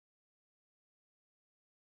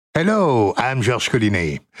Hello, I'm Georges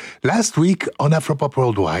Collinet. Last week on Afropop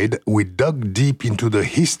Worldwide, we dug deep into the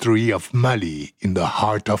history of Mali in the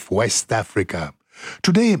heart of West Africa.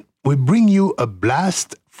 Today, we bring you a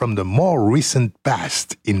blast from the more recent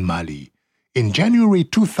past in Mali. In January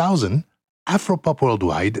 2000, Afropop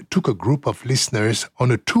Worldwide took a group of listeners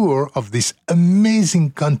on a tour of this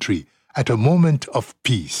amazing country at a moment of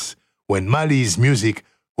peace, when Mali's music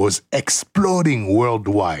was exploding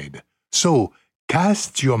worldwide. So,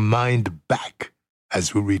 cast your mind back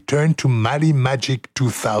as we return to Mali Magic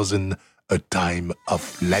 2000, a time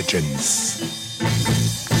of legends.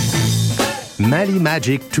 Mali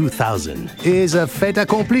Magic 2000 is a fait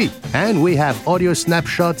accompli, and we have audio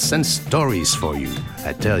snapshots and stories for you.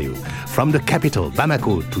 I tell you, from the capital,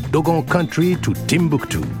 Bamako, to Dogon country to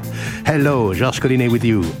Timbuktu. Hello, Georges Collinet with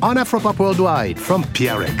you on Afropop Worldwide from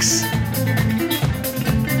PRX.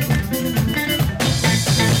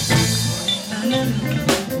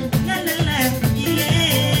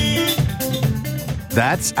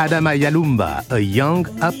 That's Adama Yalumba, a young,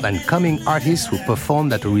 up-and-coming artist who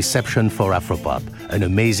performed at a reception for Afropop, an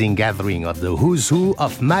amazing gathering of the who's who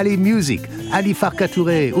of Mali music: Ali Farka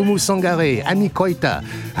Touré, Oumou Sangaré, Ami Koita,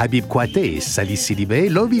 Habib Koite, Sali Sidibé,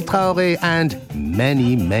 Lobi Traore, and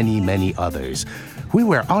many, many, many others. We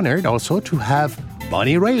were honored also to have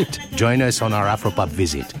Bonnie Raitt join us on our Afropop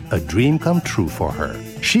visit, a dream come true for her.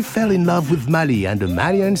 She fell in love with Mali, and the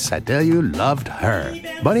Malians, I tell you, loved her.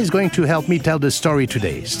 Bonnie's going to help me tell the story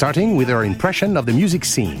today, starting with her impression of the music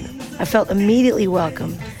scene. I felt immediately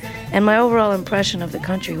welcome, and my overall impression of the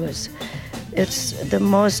country was it's the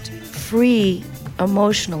most free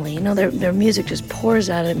emotionally. You know, their music just pours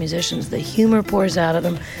out of the musicians. The humor pours out of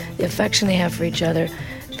them, the affection they have for each other,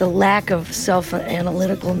 the lack of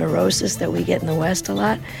self-analytical neurosis that we get in the West a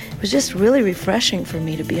lot. It was just really refreshing for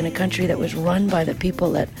me to be in a country that was run by the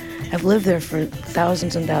people that have lived there for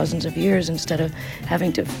thousands and thousands of years, instead of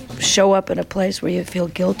having to show up in a place where you feel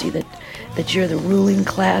guilty that you're the ruling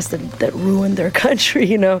class that ruined their country,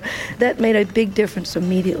 you know. That made a big difference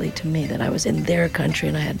immediately to me, that I was in their country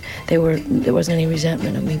and there wasn't any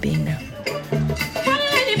resentment of me being there.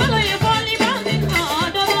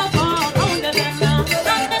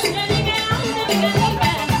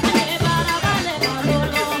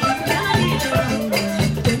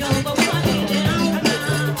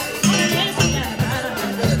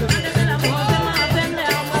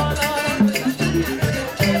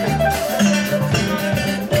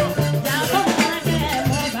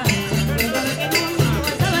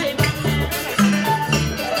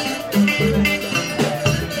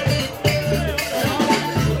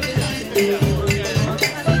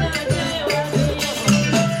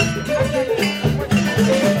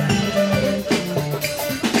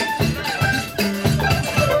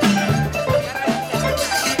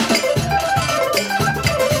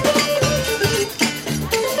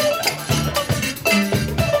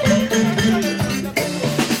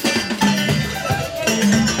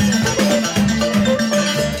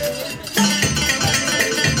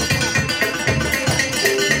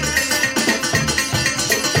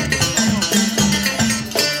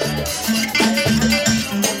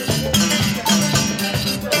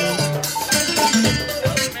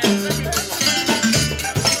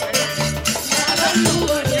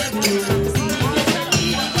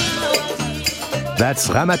 That's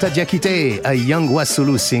Ramata Diakite, a young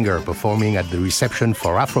Wassoulou singer performing at the reception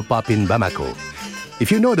for Afropop in Bamako.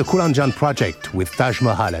 If you know the Kulanjan project with Taj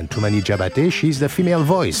Mahal and Toumani Diabaté, she's the female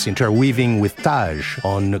voice interweaving with Taj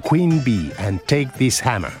on Queen Bee and Take This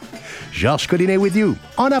Hammer. Georges Collinet with you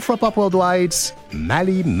on Afropop Worldwide's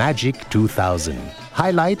Mali Magic 2000.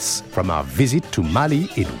 Highlights from our visit to Mali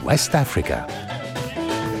in West Africa.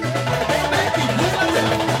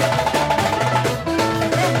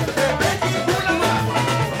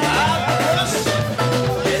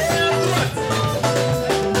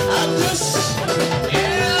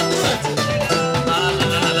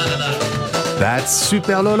 That's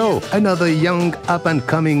Super Lolo, another young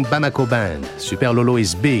up-and-coming Bamako band. Super Lolo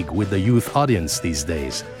is big with the youth audience these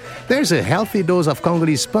days. There's a healthy dose of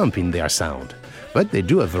Congolese pump in their sound, but they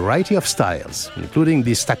do a variety of styles, including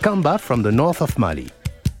this takamba from the north of Mali.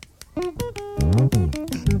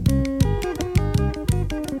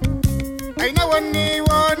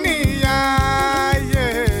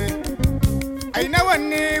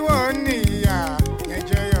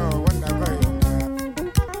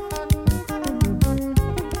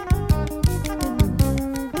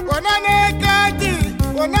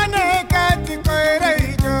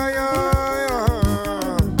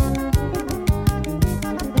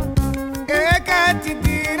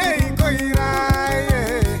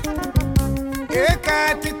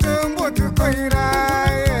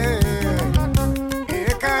 Koira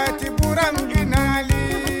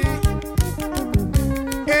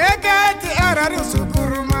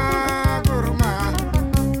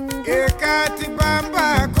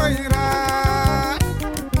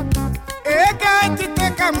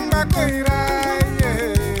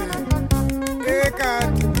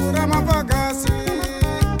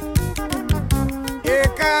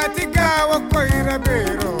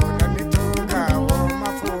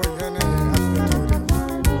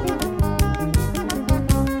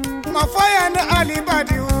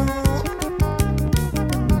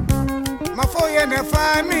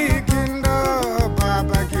fami kindo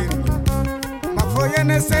baba kindo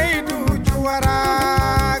mafoyene seidu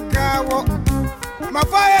juwara gawo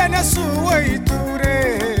mafoyene suwai ture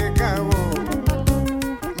gawo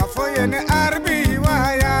mafoyene arbi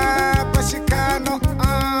waya bashikano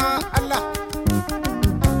Allah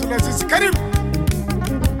Abdulaziz Karim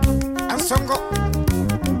ansongo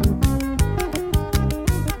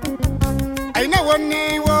aina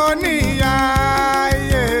woni ya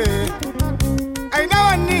aina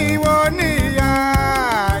woni ya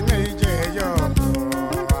nyejeyo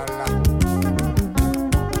Allah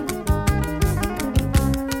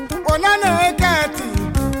onana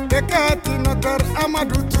ekati notar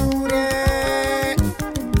Amadou Touré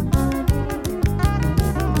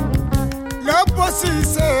l'opposé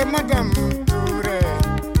c'est Madame Touré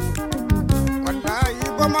wallahi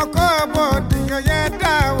Bamako bodiyo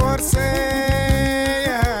yeda worse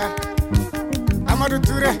Amadou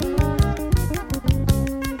Touré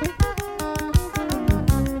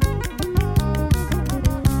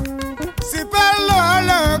si parlo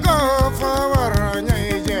go for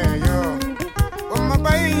nyejeyo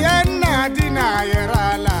bayana dina yara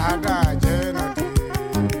la da jenati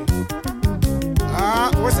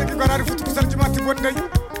wasa ki banar futu kusar jumati bondai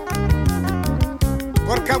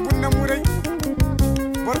borka bunna murai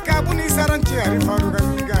borka buni saranci ari faru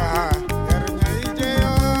gamiga yarnya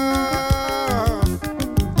ijeyo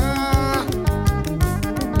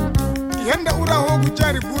yanda ura hogu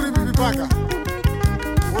jari buri bibi baga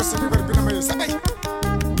wasa ki barbina mai sabai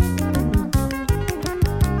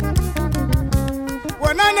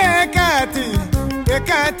onane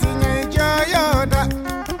ekati nyejoyoda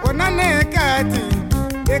onane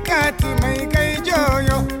ekati mai kai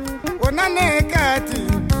joyo onane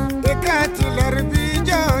ekati larbi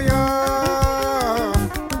joyo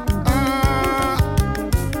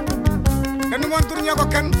dan montur nyako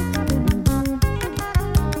kan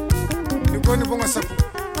ni bonga sapu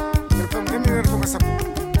rekam demi bonga sapu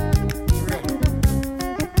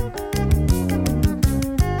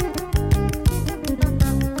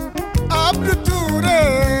Abdou Touré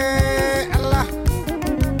Allah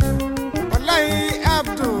wallahi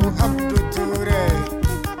Abdou Touré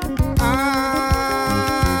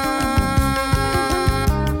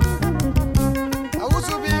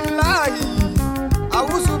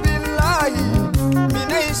A'udhu billahi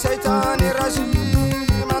minay shaitani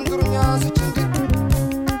rajim andurnya sichindi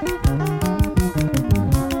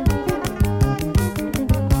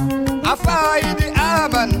afaidi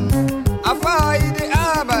aban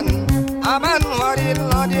aman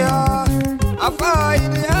wariladiha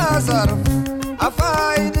afaidi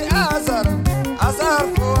azar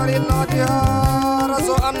wariladiha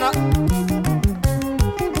razo anna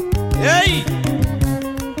hey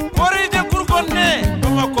koride kurgonne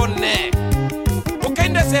bama konne o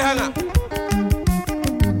kende se hanga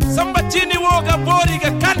samba chini woga bori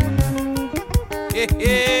ga kan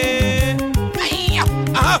ayya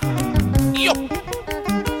aha yo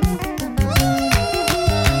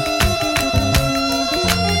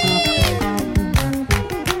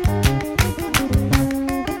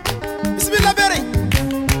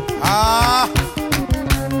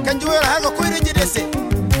kanjuwera hago koyreje dese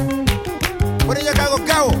woni yakago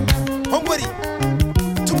gawo hombori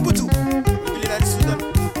tumbutu bilirani sudan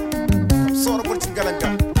soro porti galanga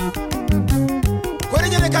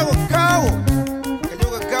koyreje kago gawo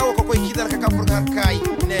kanjuga gawo ko koy kidar ka kafur ka kai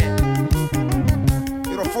ne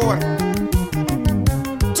yoro for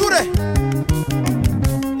Touré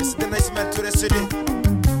is the nice man Touré sede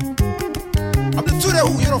Abdou Touré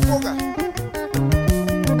hu yoro foga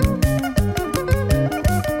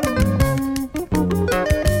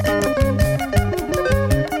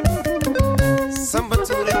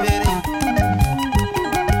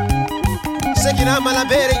Sekina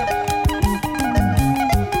malabere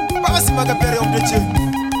Baba simaga bere om de Dieu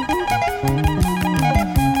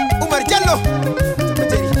Oumar Diallo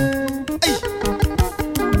Tabateri Ay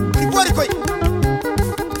Ibori koy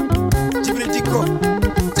Jibril Dikko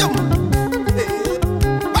Jam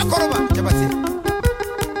Bakoroma Tabateri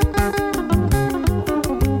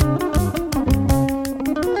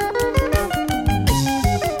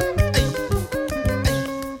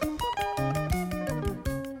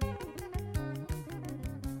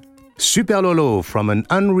Super Lolo from an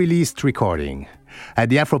unreleased recording. At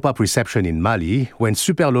the Afropop reception in Mali, when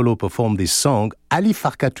Super Lolo performed this song, Ali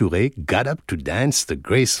Farka Touré got up to dance the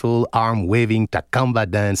graceful, arm-waving Takamba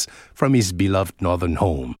dance from his beloved northern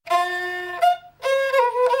home.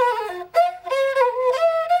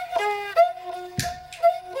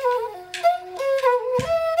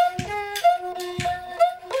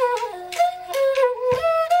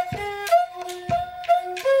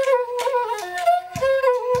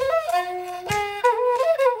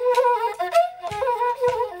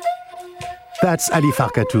 That's Ali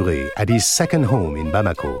Farka Touré at his second home in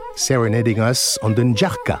Bamako, serenading us on the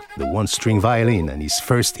njarka, the one-string violin and his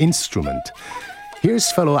first instrument.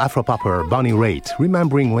 Here's fellow Afropopper Bonnie Raitt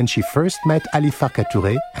remembering when she first met Ali Farka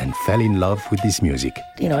Touré and fell in love with this music.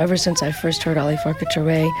 You know, ever since I first heard Ali Farka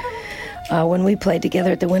Touré, when we played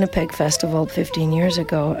together at the Winnipeg Festival 15 years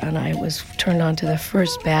ago, and I was turned on to the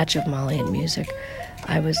first batch of Malian music,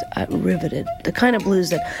 I was riveted. The kind of blues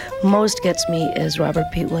that most gets me is Robert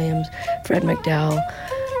Pete Williams, Fred McDowell,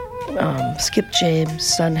 Skip James,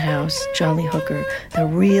 Son House, John Lee Hooker, the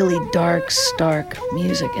really dark, stark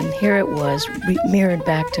music. And here it was mirrored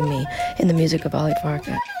back to me in the music of Ali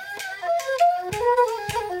Farka.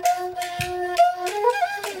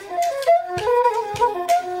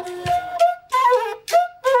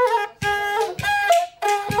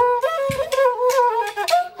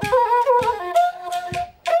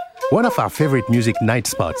 One of our favorite music night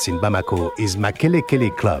spots in Bamako is Makele Kele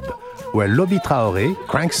Club, where Lobi Traore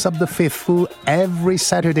cranks up the faithful every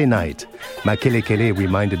Saturday night. Makele Kele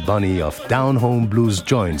reminded Bonnie of down-home blues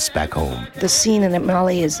joints back home. The scene in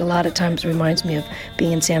Mali is a lot of times reminds me of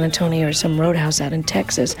being in San Antonio or some roadhouse out in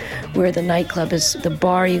Texas, where the nightclub is the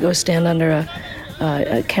bar. You go stand under a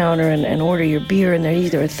counter and order your beer, and there's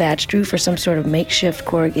either a thatched roof or some sort of makeshift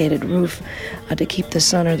corrugated roof to keep the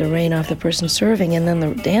sun or the rain off the person serving, and then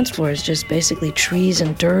the dance floor is just basically trees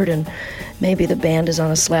and dirt, and maybe the band is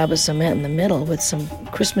on a slab of cement in the middle with some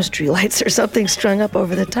Christmas tree lights or something strung up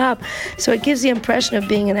over the top. So it gives the impression of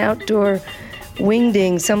being an outdoor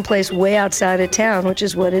wingding someplace way outside of town, which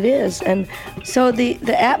is what it is. And so the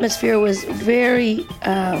atmosphere was very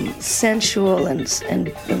sensual, and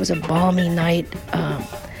it was a balmy night,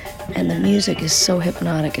 and the music is so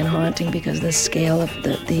hypnotic and haunting because the scale of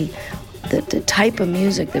the type of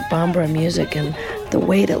music, the Bambara music, and the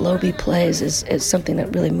way that Lobi plays is something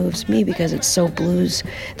that really moves me because it's so blues.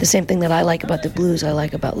 The same thing that I like about the blues, I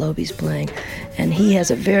like about Lobi's playing. And he has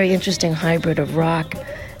a very interesting hybrid of rock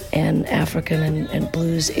and African and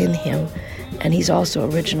blues in him, and he's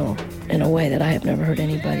also original in a way that I have never heard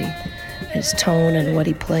anybody. His tone and what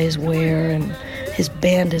he plays where, and his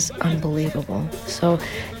band is unbelievable. So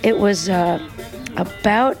it was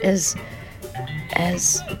about as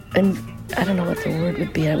and I don't know what the word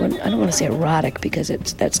would be. I don't want to say erotic because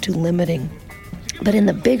that's too limiting, but in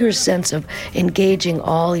the bigger sense of engaging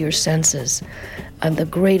all your senses. And the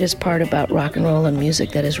greatest part about rock and roll and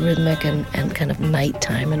music that is rhythmic and kind of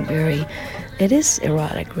nighttime and it is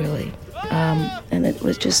erotic, really. And it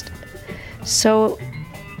was just so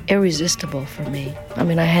irresistible for me. I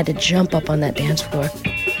mean, I had to jump up on that dance floor.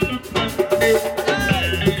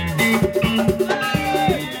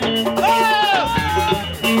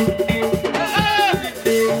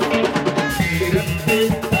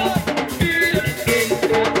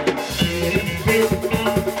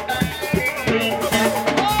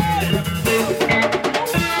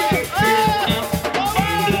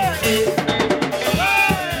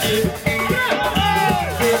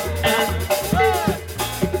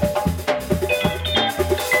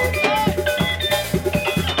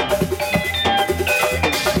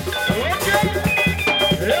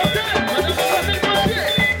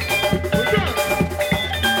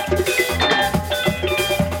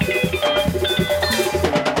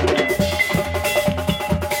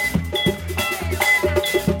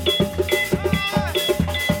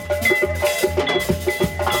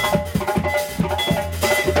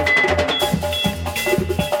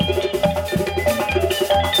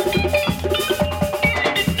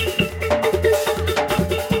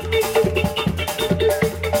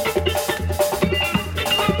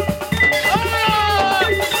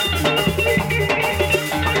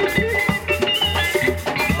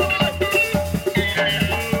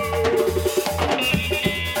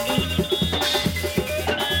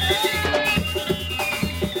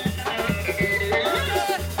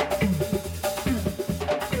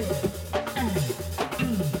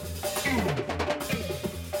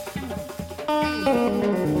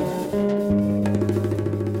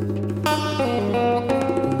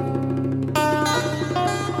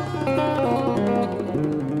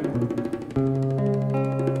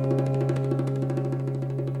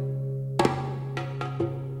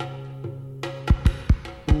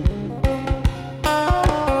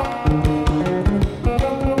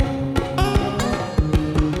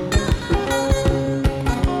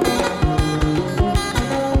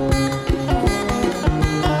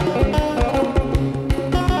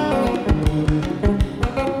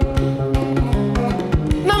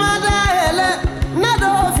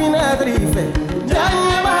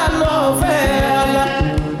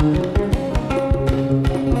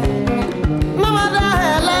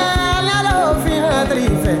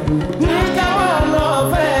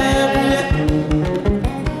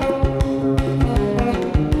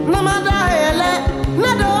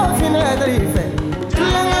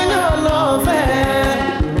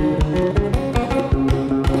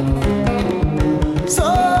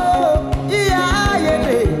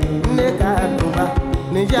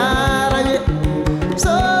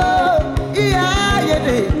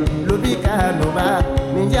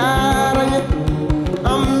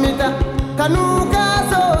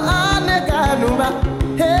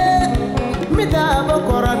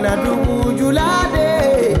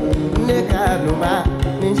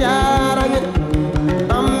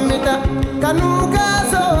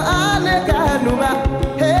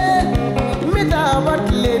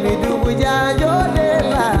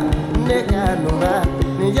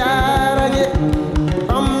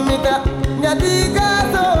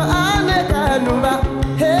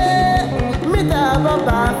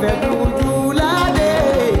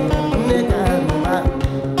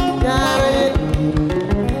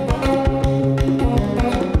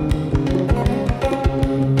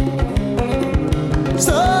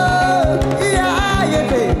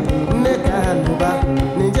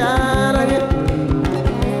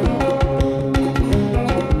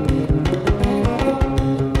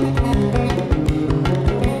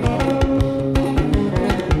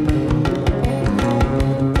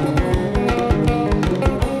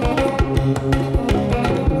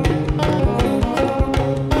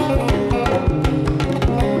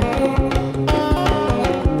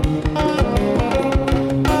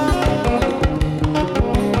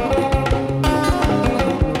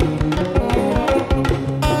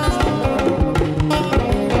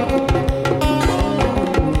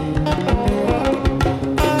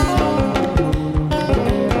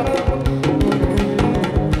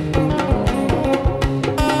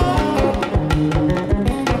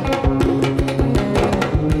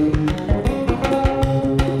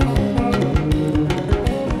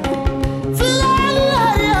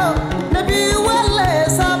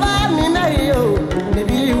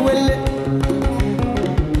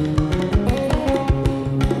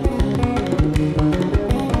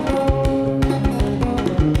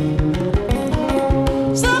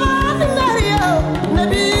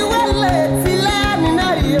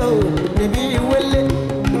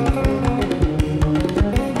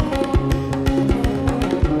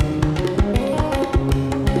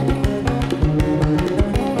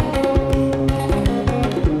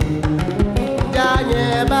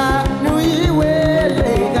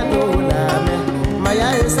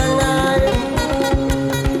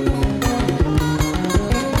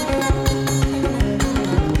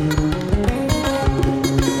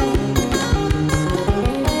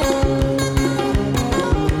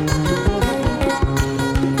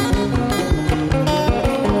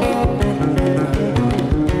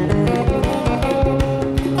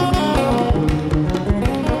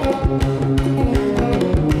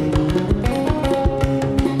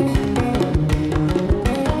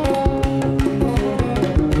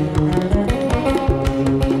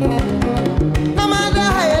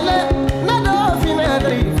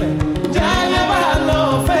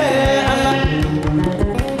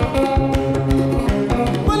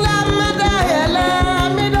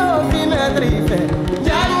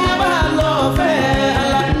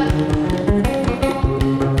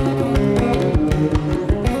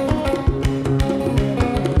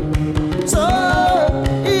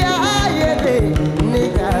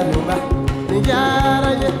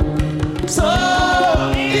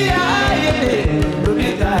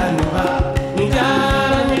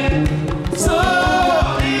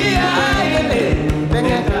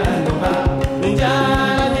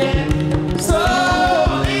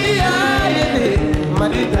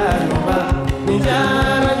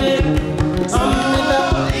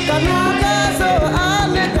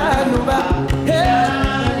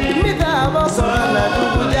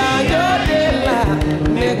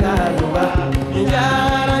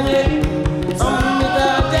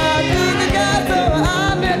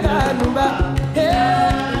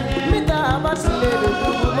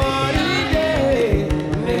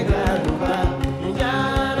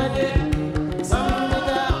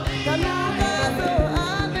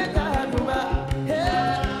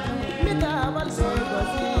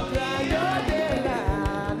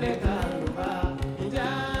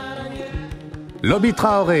 Lobi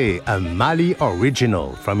Traore, a Mali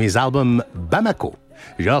original from his album Bamako.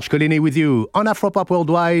 Georges Collinet with you on Afropop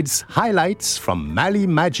Worldwide's highlights from Mali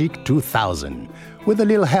Magic 2000, with a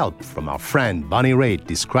little help from our friend Bonnie Raitt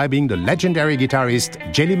describing the legendary guitarist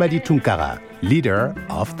Jelimadi Tunkara, leader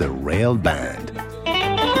of the Rail Band.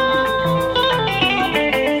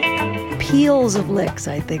 Peels of licks,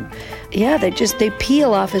 I think. Yeah, they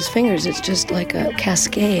peel off his fingers. It's just like a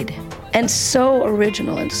cascade. And so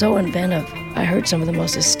original and so inventive. I heard some of the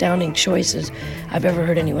most astounding choices I've ever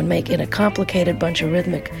heard anyone make in a complicated bunch of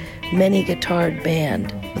rhythmic, many-guitared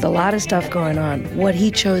band with a lot of stuff going on. What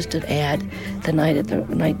he chose to add the night at the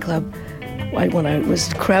nightclub, when I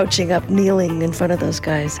was crouching up, kneeling in front of those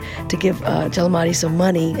guys to give Jelimadi some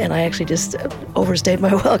money, and I actually just overstayed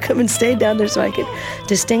my welcome and stayed down there so I could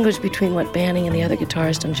distinguish between what Banning and the other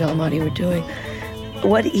guitarist and Jelimadi were doing.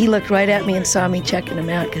 He looked right at me and saw me checking him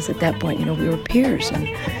out, because at that point, we were peers, and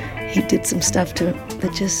he did some stuff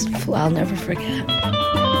that just I'll never forget.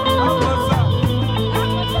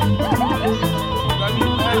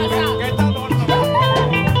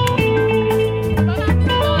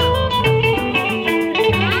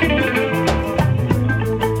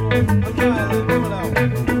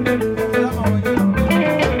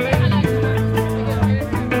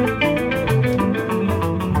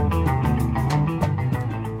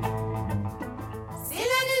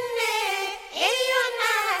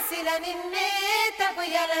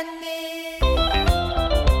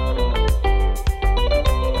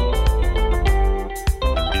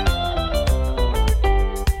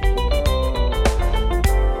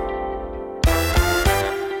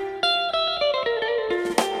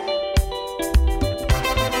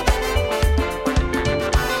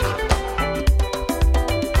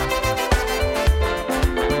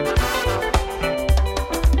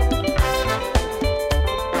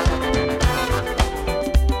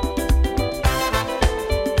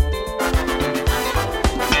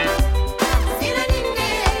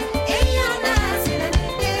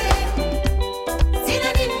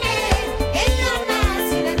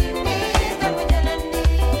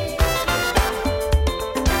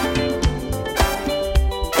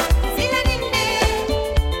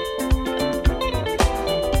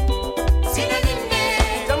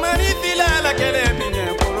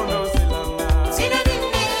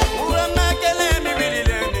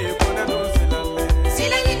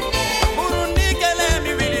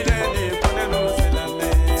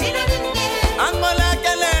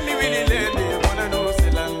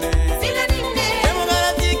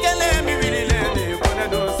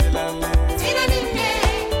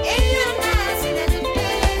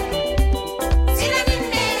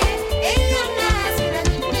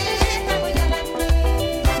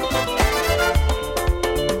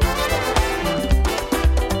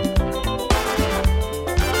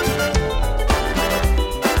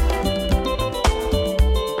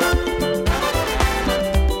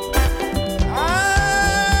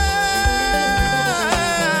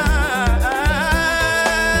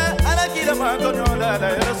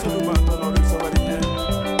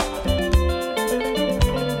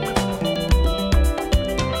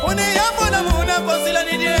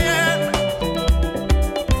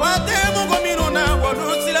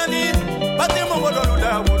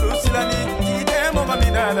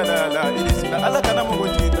 la ilisila ala kana mo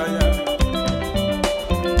jitanya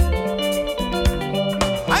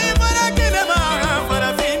ay mara kele ma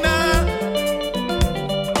farafina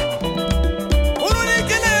uruni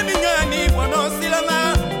kele minyani bono silana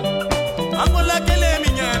angola kele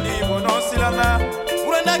minyani bono silana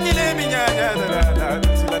uranda kele minyanya la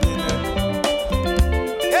silanine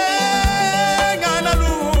ngana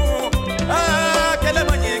lu kele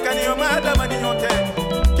manyi kanyo madama ni yote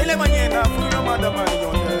kele manyi na furu madama ni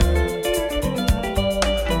yote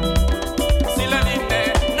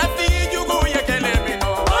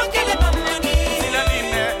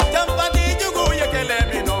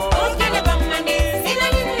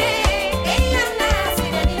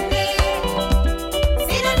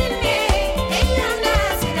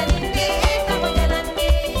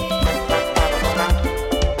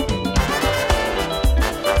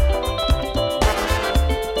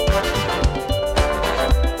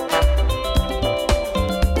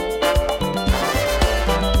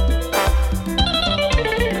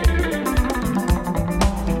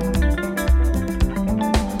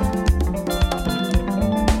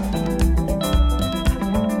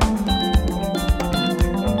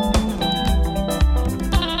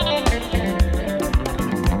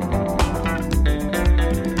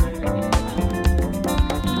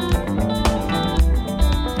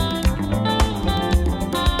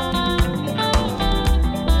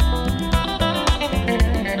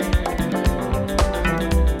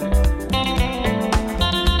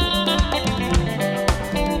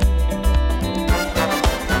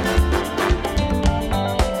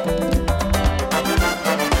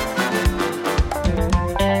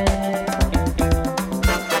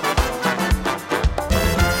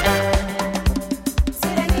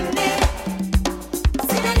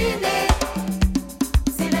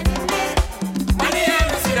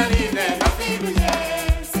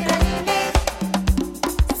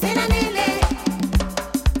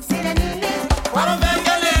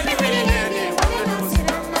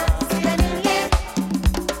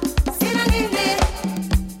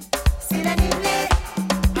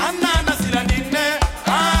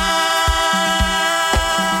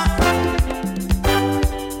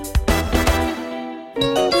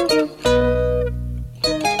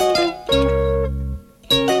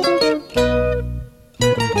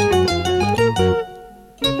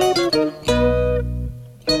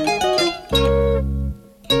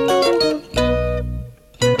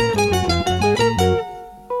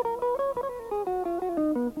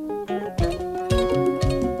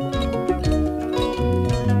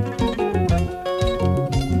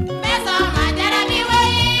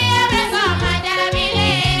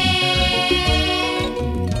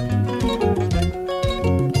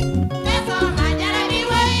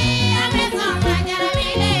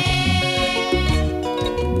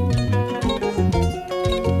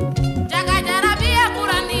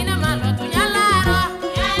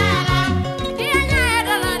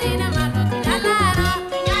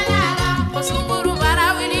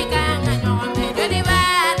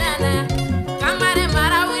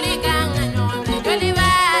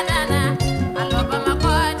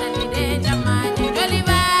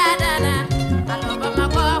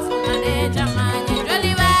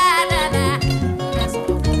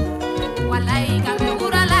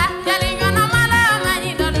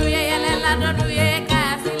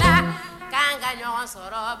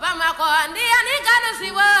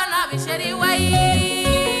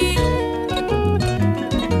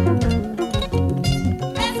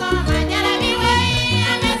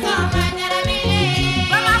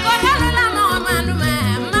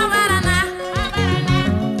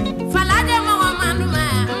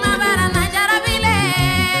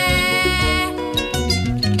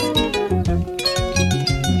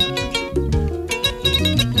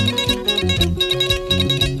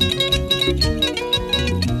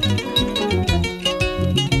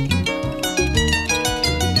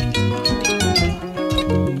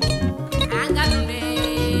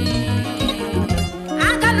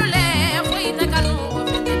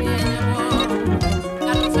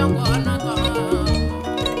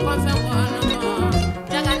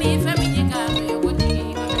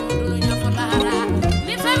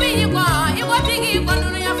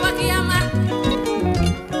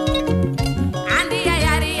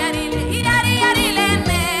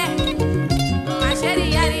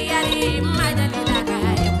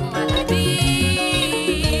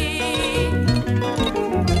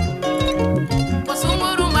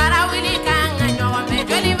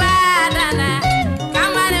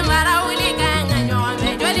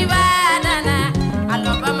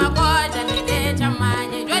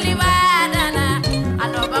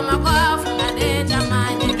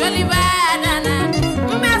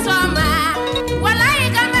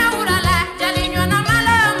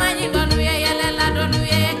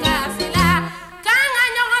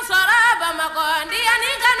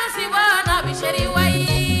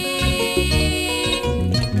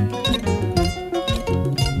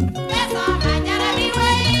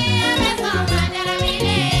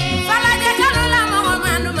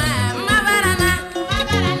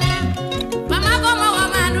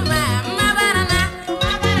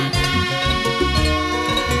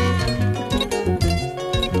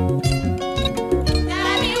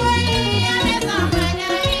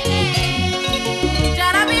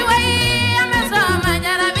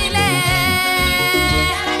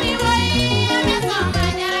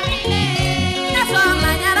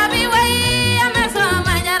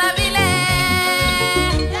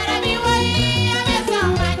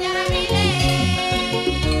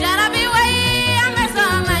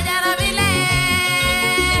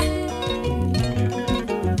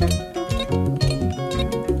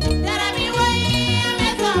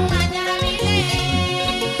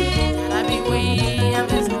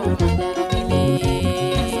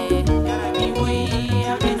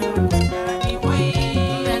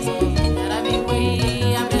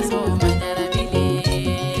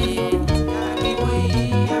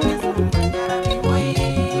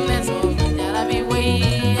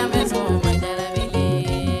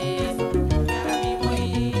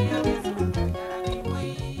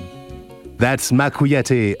That's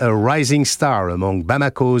Koite, a rising star among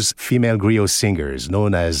Bamako's female griot singers,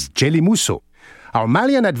 known as Jelly Mousso. Our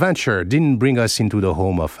Malian adventure didn't bring us into the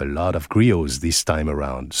home of a lot of griots this time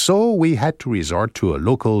around, so we had to resort to a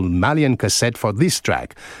local Malian cassette for this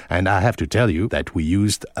track. And I have to tell you that we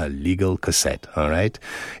used a legal cassette, all right?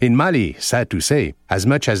 In Mali, sad to say, as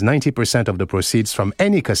much as 90% of the proceeds from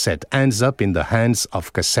any cassette ends up in the hands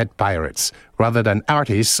of cassette pirates, rather than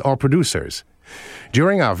artists or producers.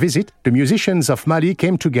 During our visit, the musicians of Mali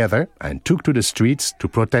came together and took to the streets to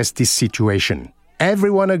protest this situation.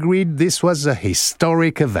 Everyone agreed this was a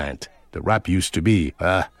historic event. The rap used to be,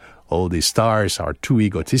 all these stars are too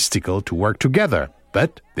egotistical to work together.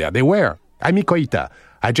 But there they were. Ami Koita,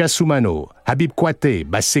 Adja Soumano, Habib Koite,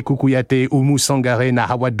 Basse Koukouyate, Oumou Sangare,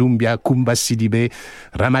 Nahawa Doumbia, Kumba Sidibe,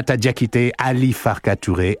 Ramata Diakite, Ali Farka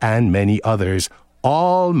Touré, and many others,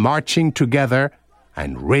 all marching together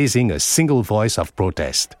and raising a single voice of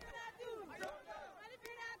protest.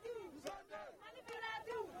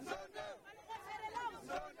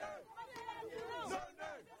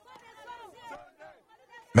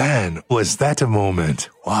 Man, was that a moment.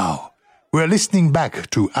 Wow. We're listening back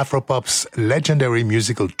to Afropop's legendary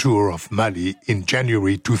musical tour of Mali in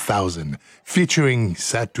January 2000, featuring,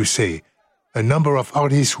 sad to say, a number of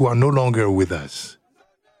artists who are no longer with us.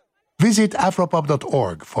 Visit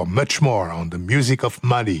afropop.org for much more on the music of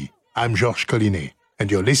Mali. I'm Georges Collinet, and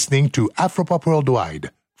you're listening to Afropop Worldwide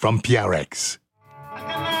from PRX.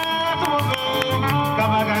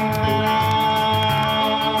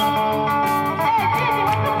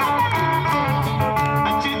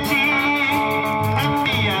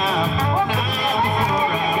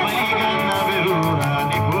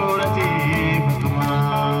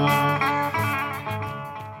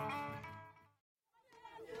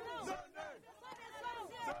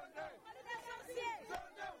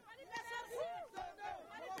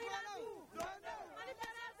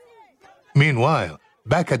 Meanwhile,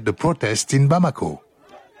 back at the protest in Bamako.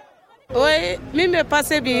 Oui, mime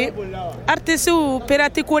passe bi artisu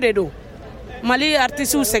peratiko de do. Mali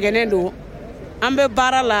artisu segenen do. Ambe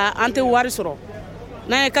bara la ante warisoro.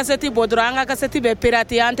 Na kaseti bodro anga kaseti be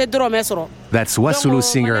perati ante dromesoro. That's Wasulu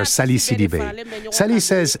singer Sali Sidibe. Sali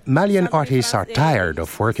says Malian artists are tired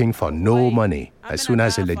of working for no money. As soon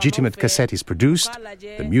as a legitimate cassette is produced,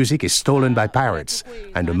 the music is stolen by pirates,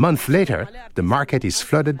 and a month later, the market is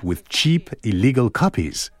flooded with cheap, illegal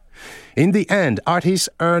copies. In the end, artists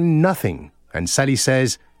earn nothing, and Sali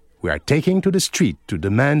says, we are taking to the street to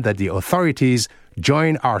demand that the authorities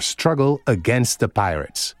join our struggle against the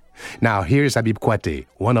pirates. Now, here's Habib Koite,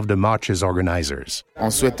 one of the march's organizers.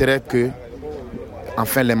 On souhaiterait que,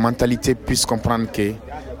 enfin, les mentalités puissent comprendre que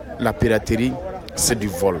la piraterie, c'est du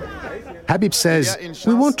vol. Habib says,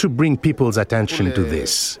 we want to bring people's attention to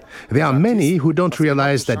this. There are many who don't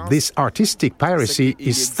realize that this artistic piracy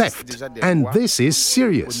is theft, and this is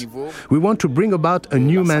serious. We want to bring about a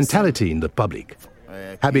new mentality in the public.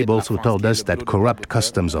 Habib also told us that corrupt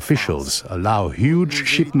customs officials allow huge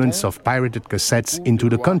shipments of pirated cassettes into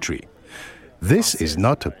the country. This is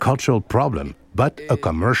not a cultural problem, but a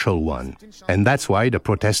commercial one. And that's why the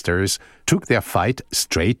protesters took their fight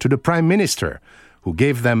straight to the Prime Minister, who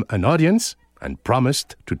gave them an audience and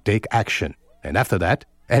promised to take action. And after that,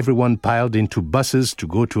 everyone piled into buses to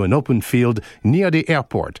go to an open field near the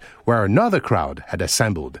airport, where another crowd had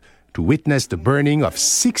assembled to witness the burning of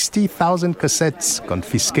 60,000 cassettes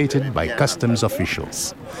confiscated by customs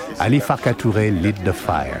officials. Ali Farka Touré lit the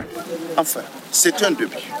fire. Enfin, c'est un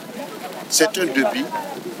début. C'est un début,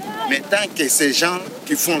 mais tant que ces gens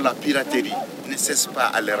qui font la piraterie ne cessent pas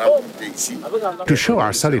à les rapporter ici. To show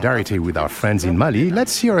our solidarity with our friends in Mali,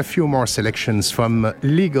 let's hear a few more selections from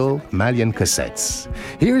legal Malian cassettes.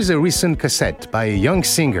 Here's a recent cassette by a young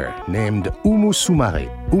singer named Oumou Soumaré.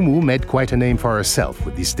 Oumou made quite a name for herself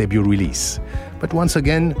with this debut release. But once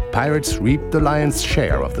again, pirates reaped the lion's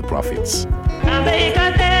share of the profits.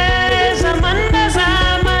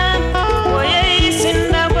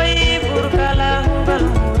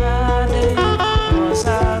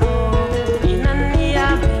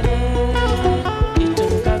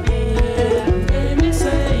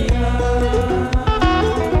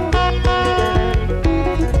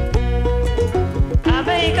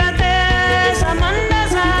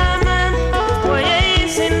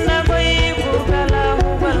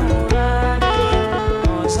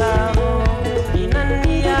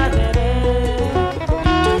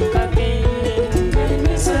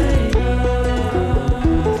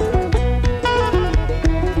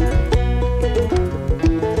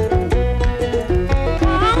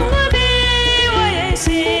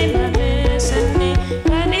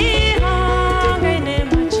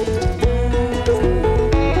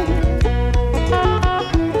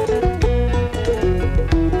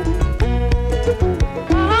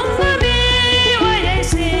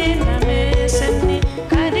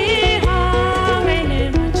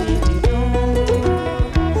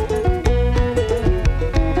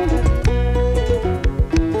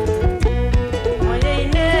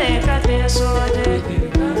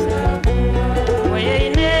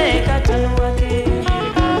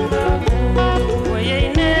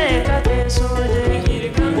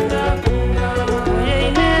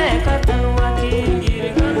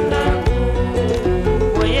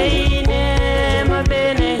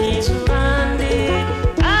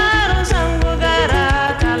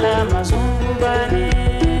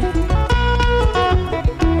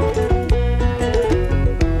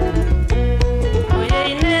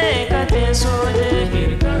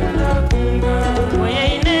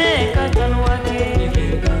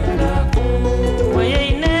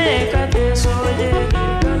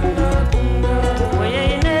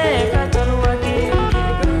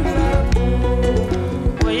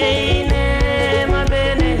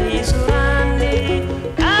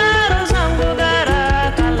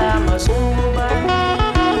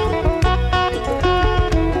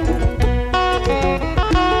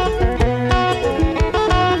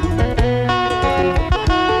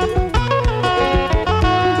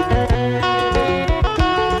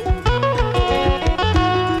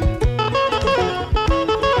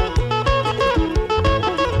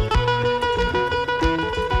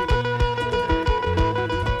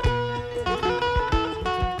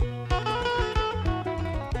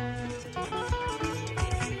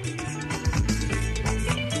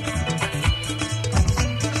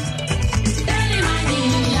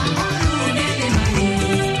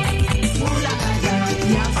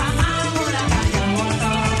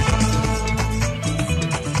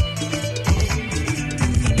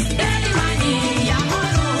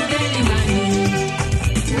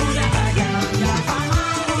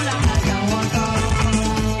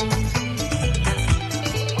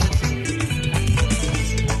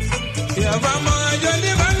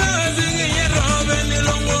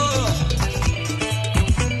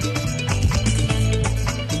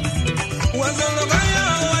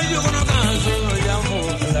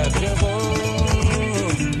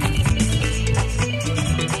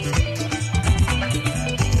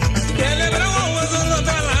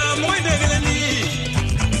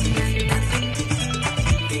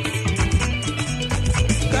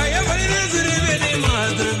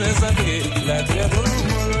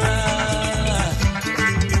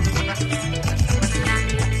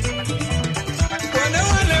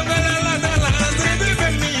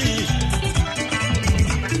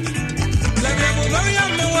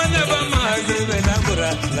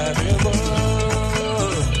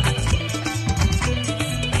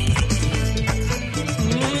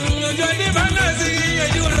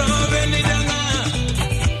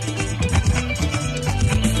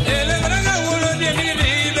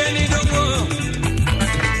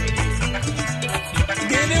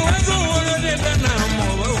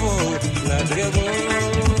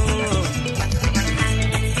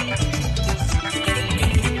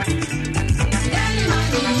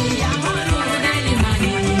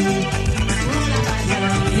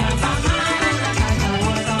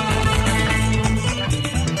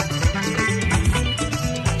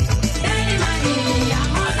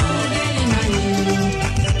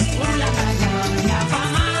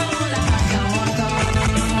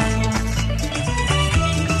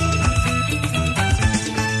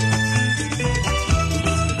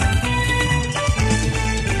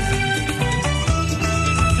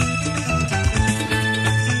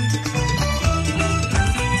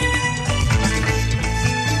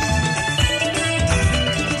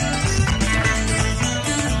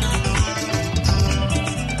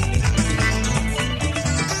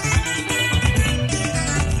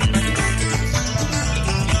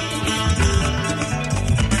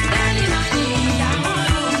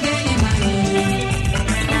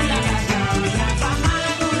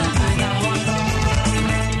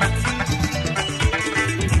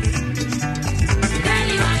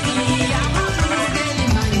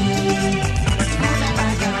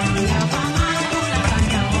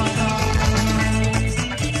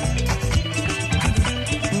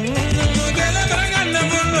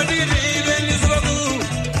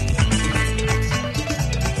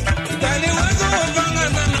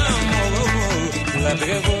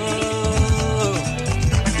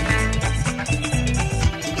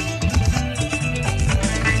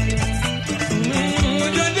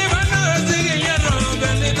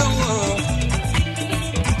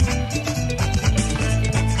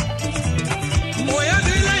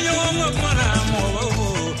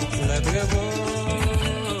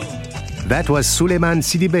 That was Souleymane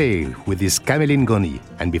Sidibé with his Cameline Goni,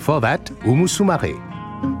 and before that, Oumou Soumaré.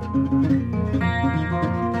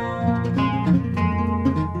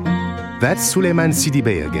 That's Souleymane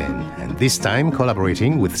Sidibé again, and this time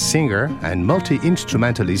collaborating with singer and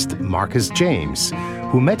multi-instrumentalist Marcus James,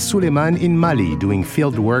 who met Souleymane in Mali doing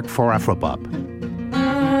field work for Afropop.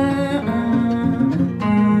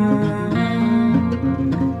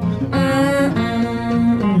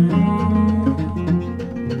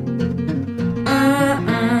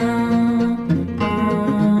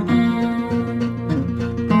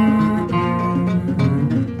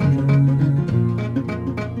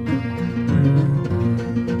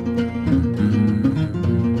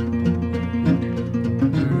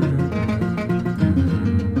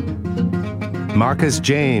 Marcus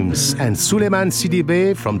James and Souleymane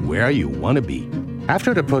Sidibé from Where You Wanna Be.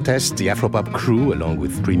 After the protest, the Afropop crew, along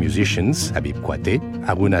with 3 musicians, Habib Koite,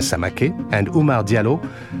 Harouna Samake, and Oumar Diallo,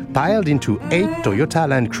 piled into 8 Toyota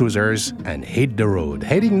Land Cruisers and hit the road,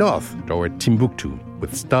 heading north toward Timbuktu,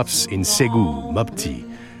 with stops in Ségou, Mopti,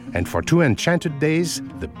 and for 2 enchanted days,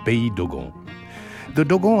 the Pays Dogon. The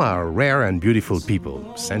Dogon are rare and beautiful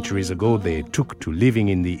people. Centuries ago, they took to living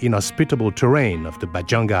in the inhospitable terrain of the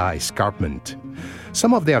Bajanga escarpment.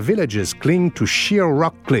 Some of their villages cling to sheer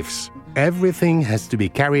rock cliffs. Everything has to be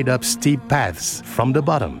carried up steep paths from the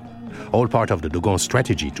bottom. All part of the Dogon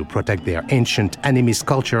strategy to protect their ancient animist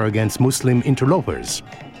culture against Muslim interlopers.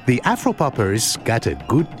 The Afropoppers got a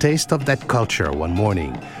good taste of that culture one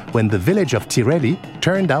morning when the village of Tireli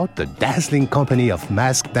turned out a dazzling company of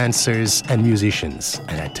masked dancers and musicians.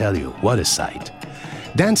 And I tell you, what a sight.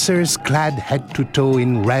 Dancers clad head to toe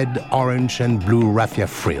in red, orange, and blue raffia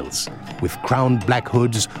frills, with crowned black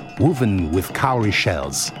hoods woven with cowrie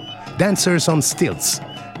shells. Dancers on stilts,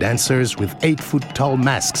 dancers with 8-foot-tall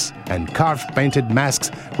masks and carved painted masks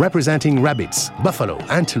representing rabbits, buffalo,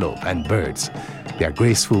 antelope, and birds. Their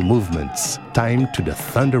graceful movements timed to the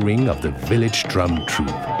thundering of the village drum troop.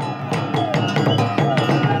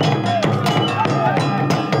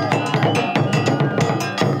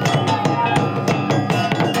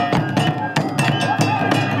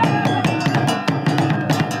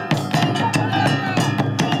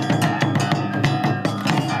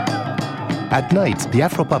 At night, the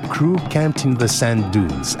Afropop crew camped in the sand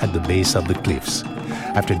dunes at the base of the cliffs.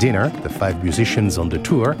 After dinner, the 5 musicians on the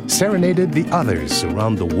tour serenaded the others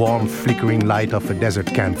around the warm, flickering light of a desert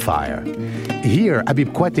campfire. Here, Habib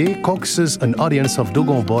Koite coaxes an audience of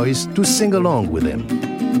Dogon boys to sing along with him.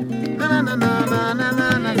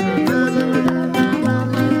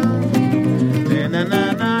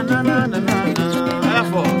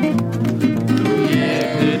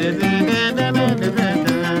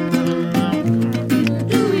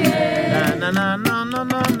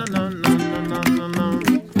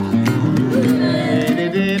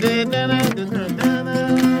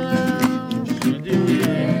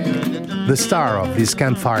 The star of these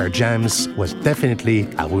campfire jams was definitely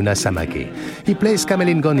Aruna Samake. He plays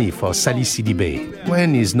Kamelin Goni for Sali Sidibé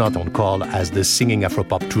when he's not on call as the singing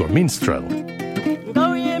Afropop tour minstrel.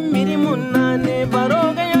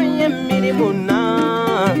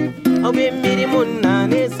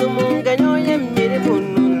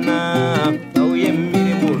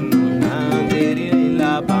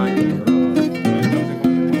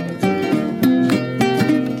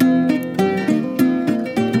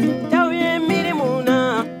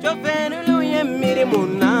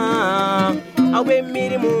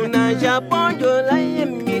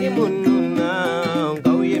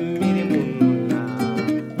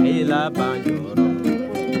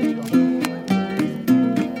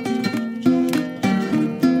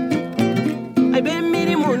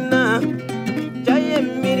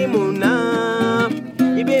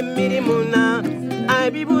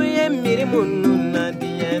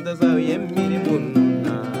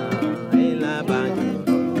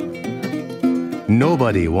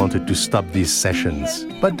 Nobody wanted to stop these sessions,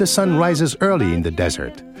 but the sun rises early in the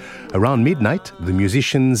desert. Around midnight, the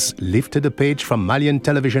musicians lifted a page from Malian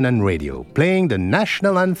television and radio, playing the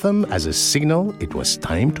national anthem as a signal it was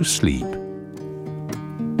time to sleep.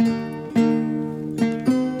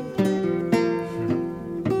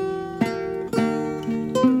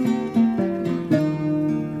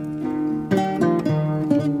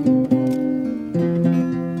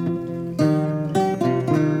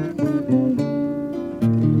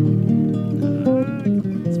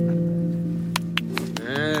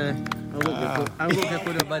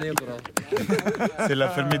 C'est la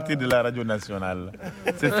fermeté de la radio nationale.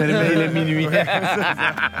 C'est fermé, il est minuit. Il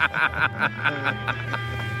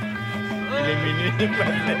est minuit.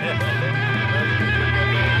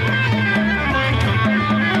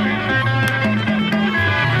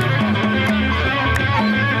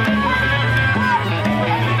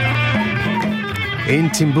 In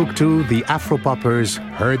Timbuktu, the Afropoppers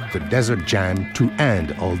heard the desert jam to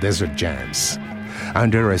end all desert jams.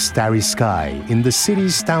 Under a starry sky, in the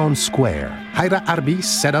city's town square, Khaira Arby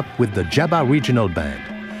set up with the Jaba Regional Band.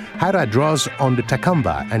 Khaira draws on the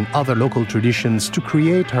Takamba and other local traditions to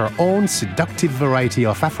create her own seductive variety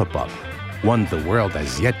of Afropop, one the world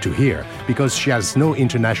has yet to hear because she has no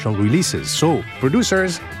international releases, so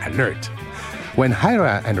producers, alert. When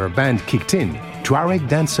Khaira and her band kicked in, Tuareg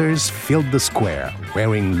dancers filled the square,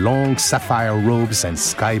 wearing long sapphire robes and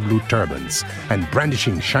sky blue turbans, and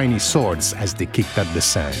brandishing shiny swords as they kicked at the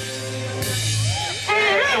sand.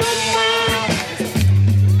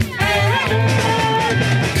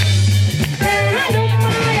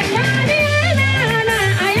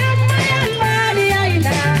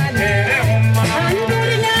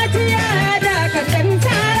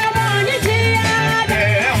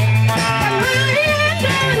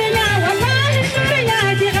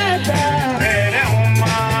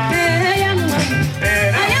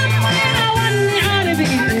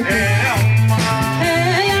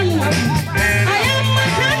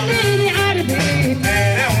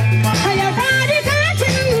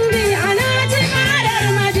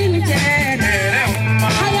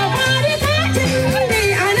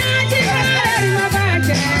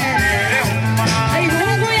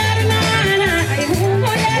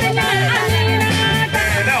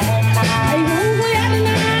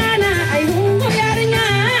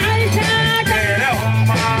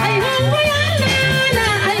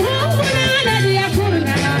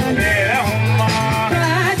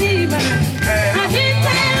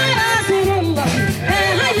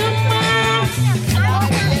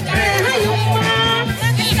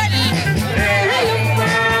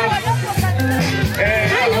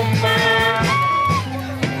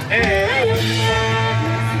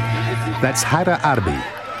 That's Khaira Arby.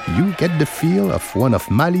 You get the feel of one of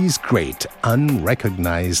Mali's great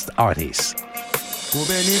unrecognized artists.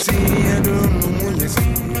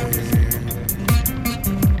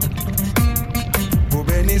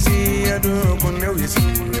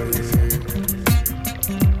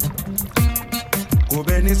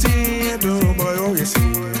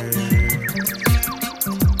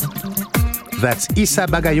 That's Issa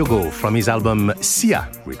Bagayogo from his album Sia,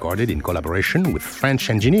 recorded in collaboration with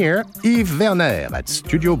French engineer Yves Werner at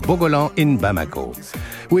Studio Bogolan in Bamako.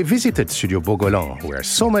 We visited Studio Bogolan, where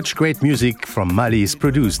so much great music from Mali is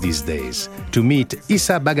produced these days, to meet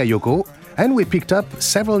Issa Bagayogo, and we picked up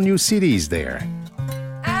several new CDs there.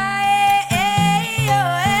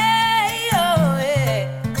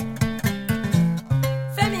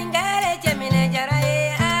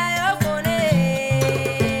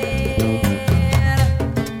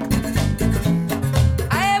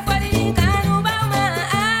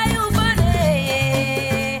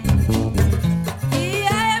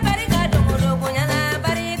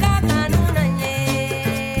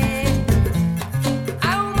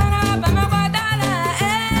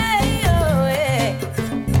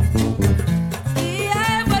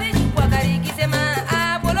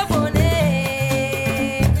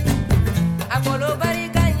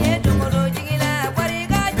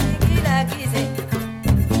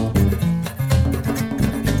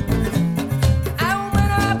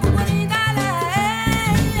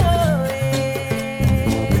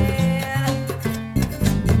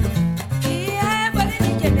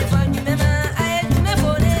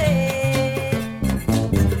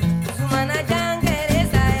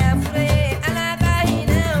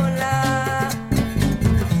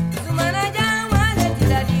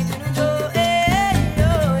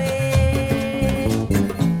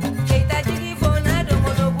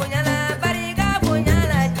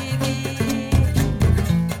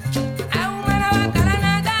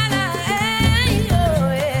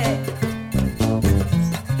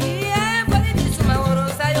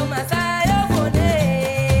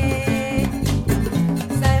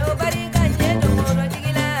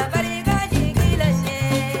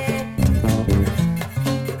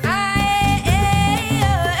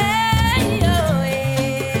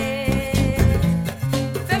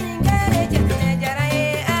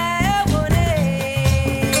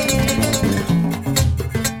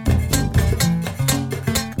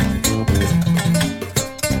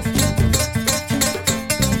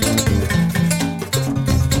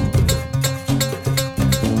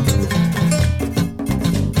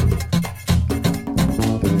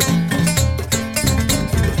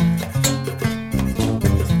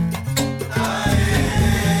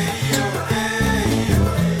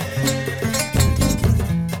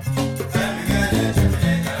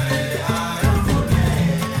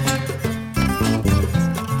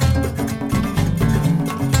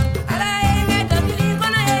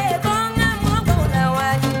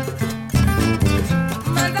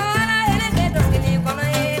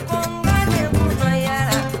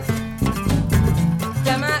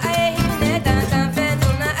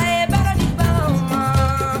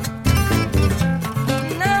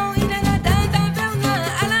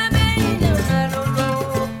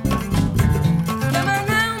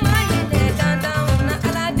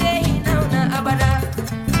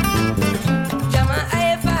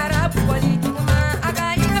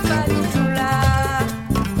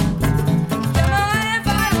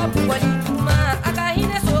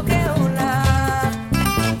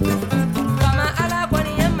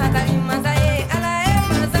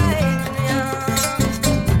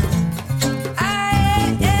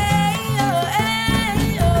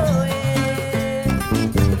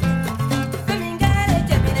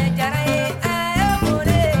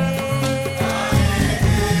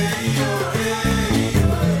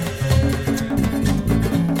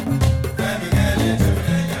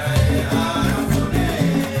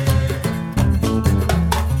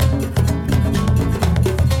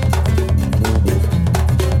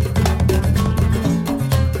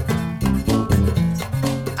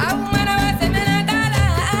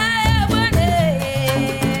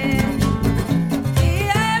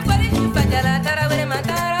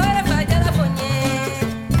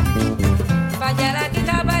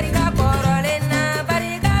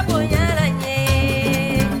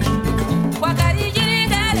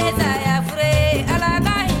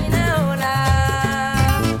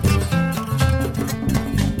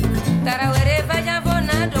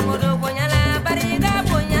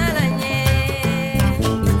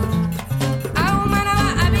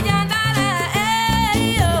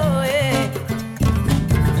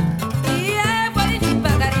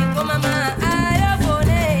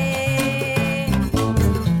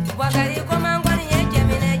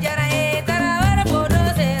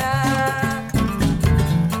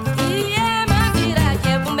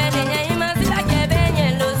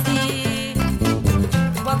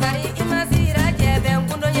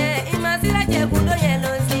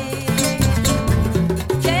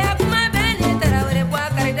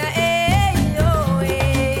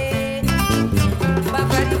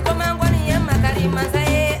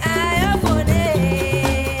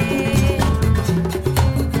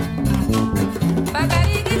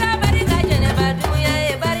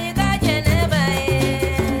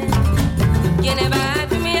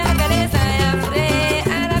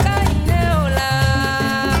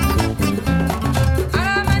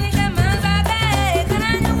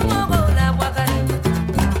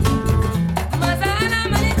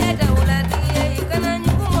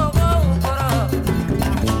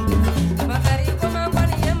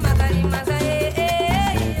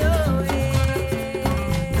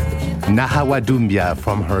 Nahawa Doumbia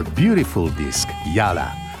from her beautiful disc,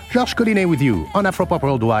 Yala. Georges Collinet with you on Afropop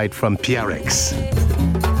Worldwide from PRX.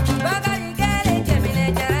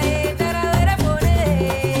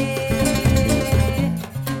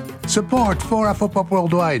 Support for Afropop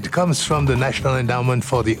Worldwide comes from the National Endowment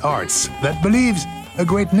for the Arts that believes a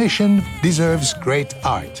great nation deserves great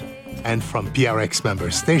art, and from PRX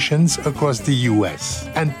member stations across the US.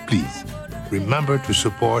 And please, remember to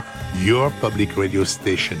support your public radio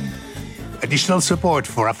station. Additional support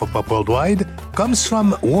for Afropop Worldwide comes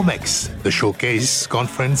from WOMEX, the showcase,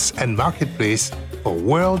 conference, and marketplace for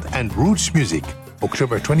world and roots music,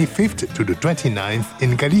 October 25th to the 29th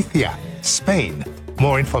in Galicia, Spain.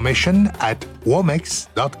 More information at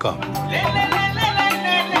womex.com.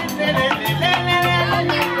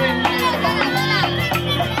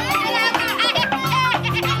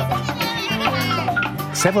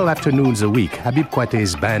 Several afternoons a week, Habib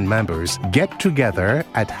Koite's band members get together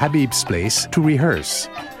at Habib's place to rehearse.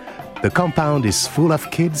 The compound is full of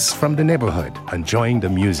kids from the neighborhood enjoying the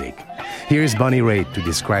music. Here's Bonnie Raitt to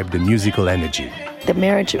describe the musical energy. The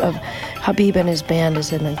marriage of Habib and his band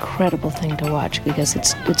is an incredible thing to watch because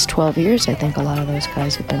it's 12 years, I think a lot of those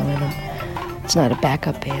guys have been with him. It's not a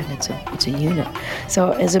backup band, it's a unit.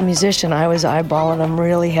 So as a musician, I was eyeballing them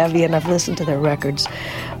really heavy, and I've listened to their records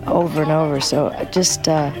over and over. So just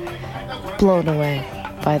blown away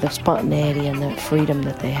by the spontaneity and the freedom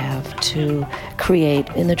that they have to create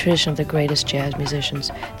in the tradition of the greatest jazz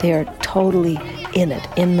musicians. They are totally in it,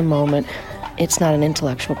 in the moment. It's not an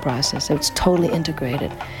intellectual process. It's totally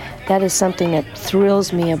integrated. That is something that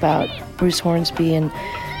thrills me about Bruce Hornsby and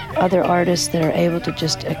other artists that are able to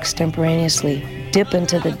just extemporaneously dip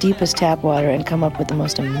into the deepest tap water and come up with the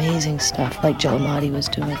most amazing stuff, like Joe Amati was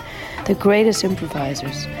doing. The greatest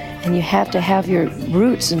improvisers. And you have to have your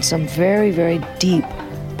roots in some very, very deep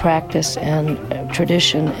practice and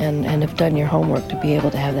tradition and have done your homework to be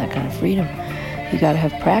able to have that kind of freedom. You got to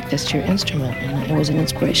have practiced your instrument, and it was an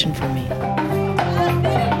inspiration for me.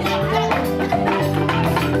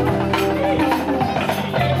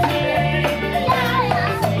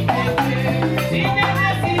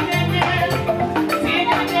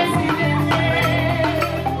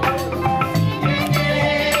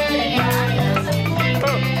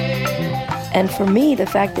 And for me, the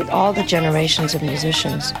fact that all the generations of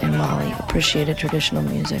musicians in Mali appreciated traditional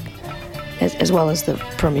music, as well as the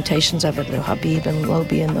permutations of it, Habib and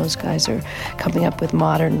Lobi and those guys are coming up with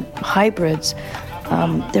modern hybrids.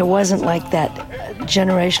 There wasn't like that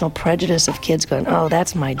generational prejudice of kids going, oh,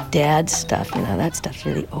 that's my dad's stuff, that stuff's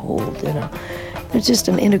really old, There's just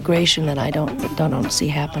an integration that I don't see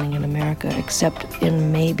happening in America, except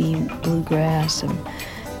in maybe bluegrass and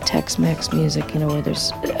Tex-Mex music, where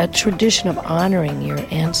there's a tradition of honoring your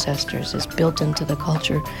ancestors is built into the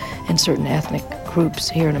culture in certain ethnic groups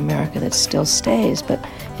here in America that still stays. But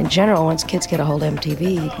in general, once kids get a hold of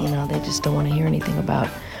MTV, they just don't want to hear anything about,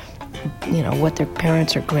 what their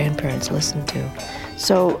parents or grandparents listened to.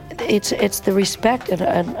 So it's the respect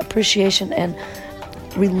and appreciation and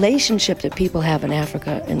relationship that people have in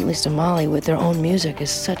Africa, and at least in Mali, with their own music is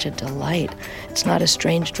such a delight. It's not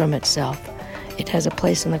estranged from itself. It has a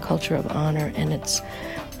place in the culture of honor, and it's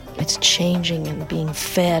changing and being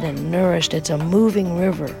fed and nourished. It's a moving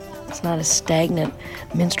river. It's not a stagnant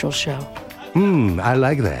minstrel show. I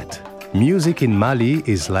like that. Music in Mali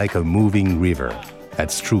is like a moving river.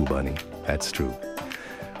 That's true, Bonnie. That's true.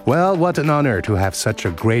 Well, what an honor to have such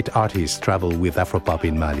a great artist travel with Afropop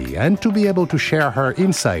in Mali and to be able to share her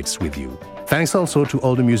insights with you. Thanks also to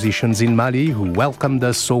all the musicians in Mali who welcomed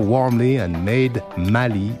us so warmly and made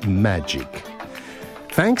Mali magic.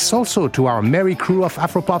 Thanks also to our merry crew of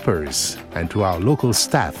Afropoppers and to our local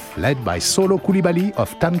staff led by Solo Koulibaly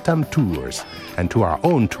of Tam Tam Tours and to our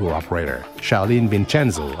own tour operator, Charlene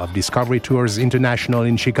Vincenzo of Discovery Tours International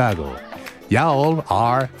in Chicago. Y'all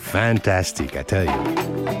are fantastic, I tell you.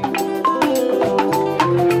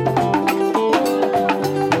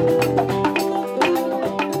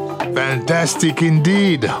 Fantastic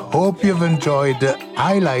indeed. Hope you've enjoyed the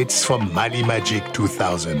highlights from Mali Magic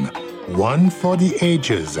 2000. One for the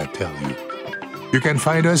ages, I tell you. You can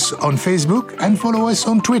find us on Facebook and follow us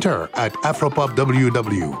on Twitter at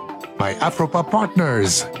AfropopWW. My Afropop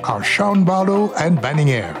partners are Sean Barlow and Banning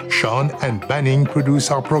Eyre. Sean and Banning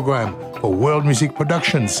produce our program for World Music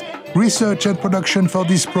Productions. Research and production for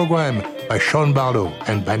this program by Sean Barlow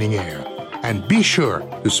and Banning Eyre. And be sure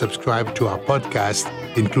to subscribe to our podcast,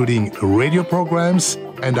 including radio programs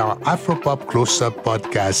and our Afropop Close-Up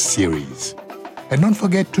podcast series. And don't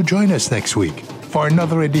forget to join us next week for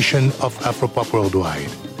another edition of Afropop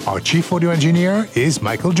Worldwide. Our chief audio engineer is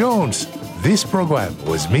Michael Jones. This program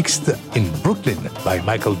was mixed in Brooklyn by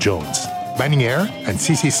Michael Jones. Banning Eyre and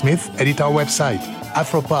CC Smith edit our website,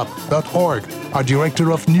 afropop.org. Our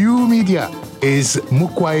director of new media is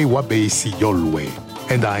Mukwai Wabeisi Yolwe.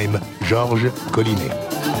 And I'm Georges Collinet.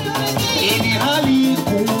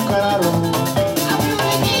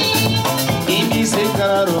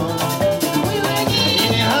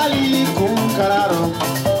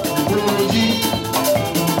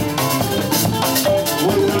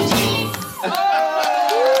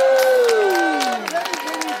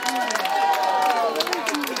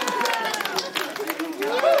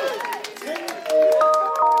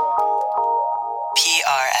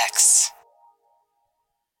 PRX.